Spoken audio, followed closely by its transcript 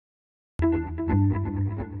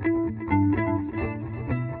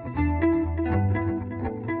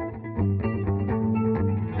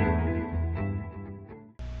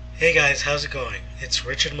Hey guys, how's it going? It's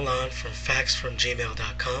Richard Milan from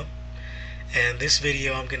faxfromgmail.com, and this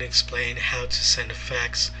video I'm going to explain how to send a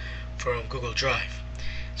fax from Google Drive.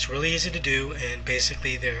 It's really easy to do, and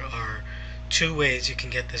basically there are two ways you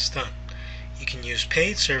can get this done. You can use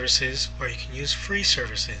paid services or you can use free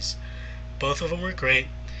services. Both of them are great.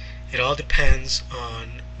 It all depends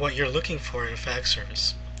on what you're looking for in a fax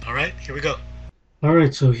service. Alright, here we go.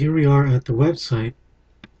 Alright, so here we are at the website,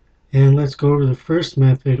 and let's go over the first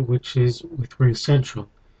method, which is with RingCentral.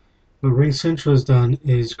 What RingCentral has done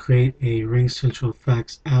is create a RingCentral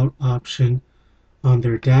FaxOut option on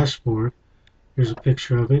their dashboard. Here's a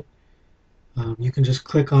picture of it. You can just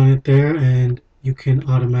click on it there and you can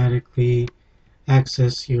automatically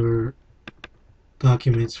access your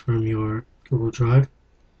documents from your Google Drive.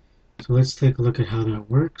 So let's take a look at how that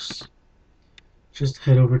works. Just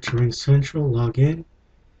head over to RingCentral, log in.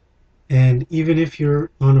 And even if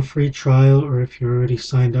you're on a free trial or if you're already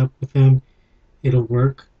signed up with them, it'll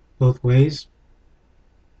work both ways.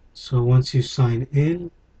 So once you sign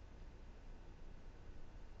in,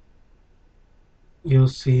 you'll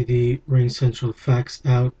see the RingCentral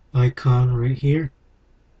FaxOut icon right here.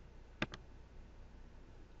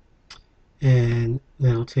 And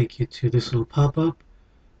that'll take you to this little pop-up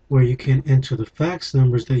where you can enter the fax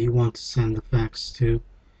numbers that you want to send the fax to.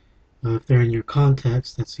 If they're in your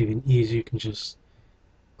contacts, that's even easier. You can just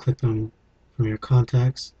click them from your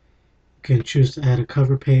contacts. You can choose to add a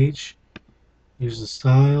cover page, use the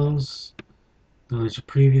styles, let you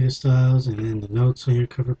preview the styles, and then the notes on your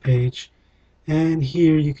cover page. And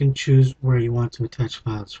here you can choose where you want to attach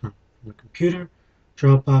files from your computer,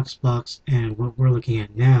 Dropbox, Box, and what we're looking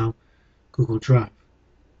at now, Google Drive.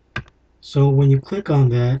 So when you click on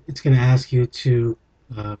that, it's going to ask you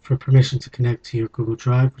for permission to connect to your Google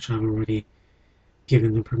Drive, which I've already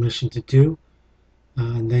given them permission to do.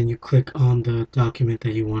 And then you click on the document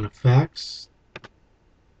that you want to fax.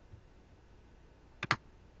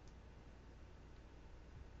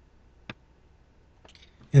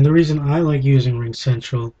 And the reason I like using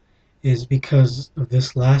RingCentral is because of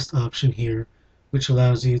this last option here, which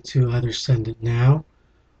allows you to either send it now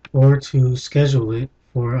or to schedule it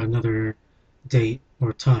for another date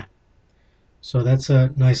or time. So that's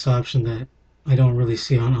a nice option that I don't really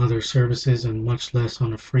see on other services and much less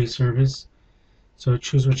on a free service. So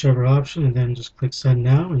choose whichever option and then just click send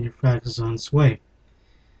now and your fax is on its way.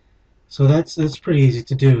 So that's pretty easy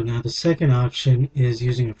to do. Now the second option is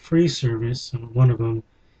using a free service, and one of them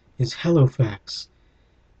is HelloFax.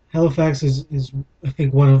 HelloFax is I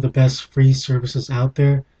think one of the best free services out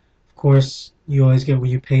there. Of course, you always get what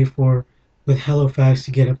you pay for. With HelloFax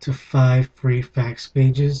you get up to 5 free fax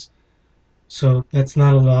pages. So that's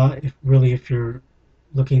not a lot if you're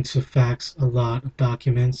looking to fax a lot of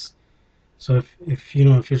documents. So if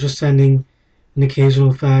you're just sending an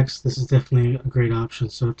occasional fax, this is definitely a great option.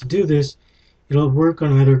 So to do this, it'll work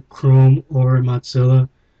on either Chrome or Mozilla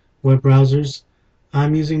web browsers.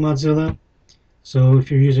 I'm using Mozilla, so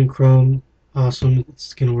if you're using Chrome, awesome,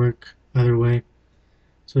 it's going to work either way.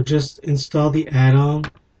 So just install the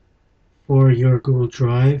add-on for your Google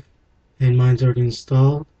Drive, and mine's already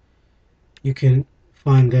installed. You can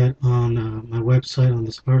find that on my website on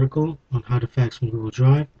this article on how to fax from Google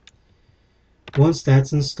Drive. Once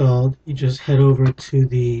that's installed, you just head over to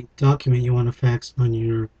the document you want to fax on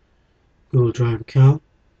your Google Drive account,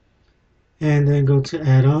 and then go to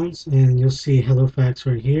add-ons, and you'll see HelloFax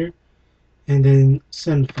right here, and then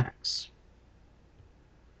send fax.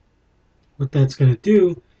 What that's going to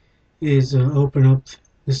do is open up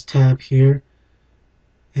this tab here,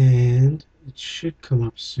 and it should come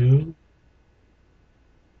up soon.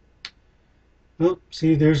 Oh,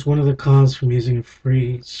 see, there's one of the cons from using a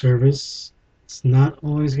free service. It's not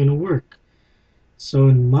always going to work. So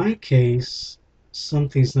in my case,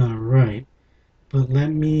 something's not right. But let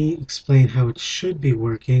me explain how it should be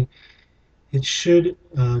working. It should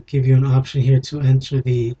give you an option here to enter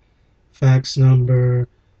the fax number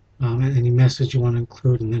and any message you want to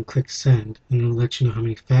include, and then click send, and it'll let you know how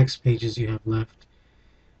many fax pages you have left.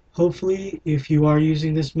 Hopefully, if you are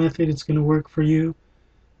using this method, it's going to work for you.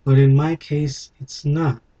 But in my case, it's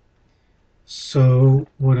not. So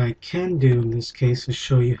what I can do in this case is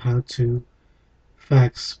show you how to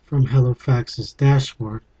fax from HelloFax's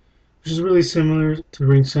dashboard, which is really similar to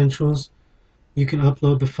RingCentral's. You can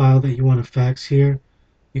upload the file that you want to fax here.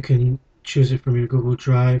 You can choose it from your Google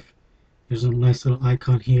Drive. There's a nice little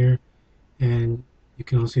icon here, and you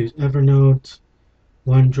can also use Evernote,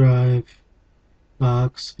 OneDrive,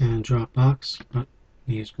 Box, and Dropbox, but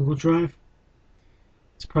you use Google Drive.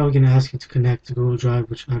 It's probably going to ask you to connect to Google Drive,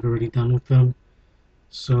 which I've already done with them.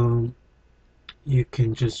 So you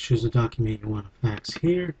can just choose a document you want to fax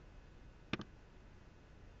here.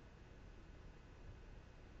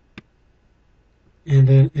 and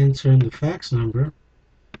then enter in the fax number.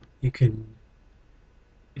 You can,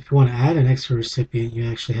 if you want to add an extra recipient, you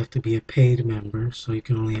actually have to be a paid member, so you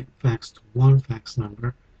can only fax to one fax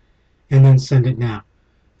number, and then send it now.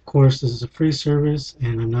 Of course, this is a free service,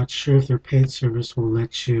 and I'm not sure if their paid service will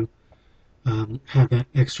let you have that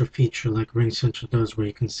extra feature like RingCentral does where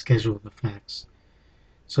you can schedule the fax.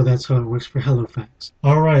 So that's how it works for HelloFax.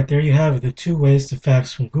 Alright, there you have it, the two ways to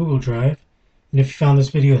fax from Google Drive. And if you found this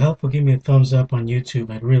video helpful, give me a thumbs up on YouTube.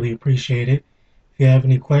 I'd really appreciate it. If you have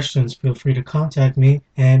any questions, feel free to contact me.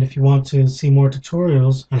 And if you want to see more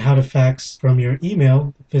tutorials on how to fax from your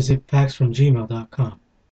email, visit faxfromgmail.com.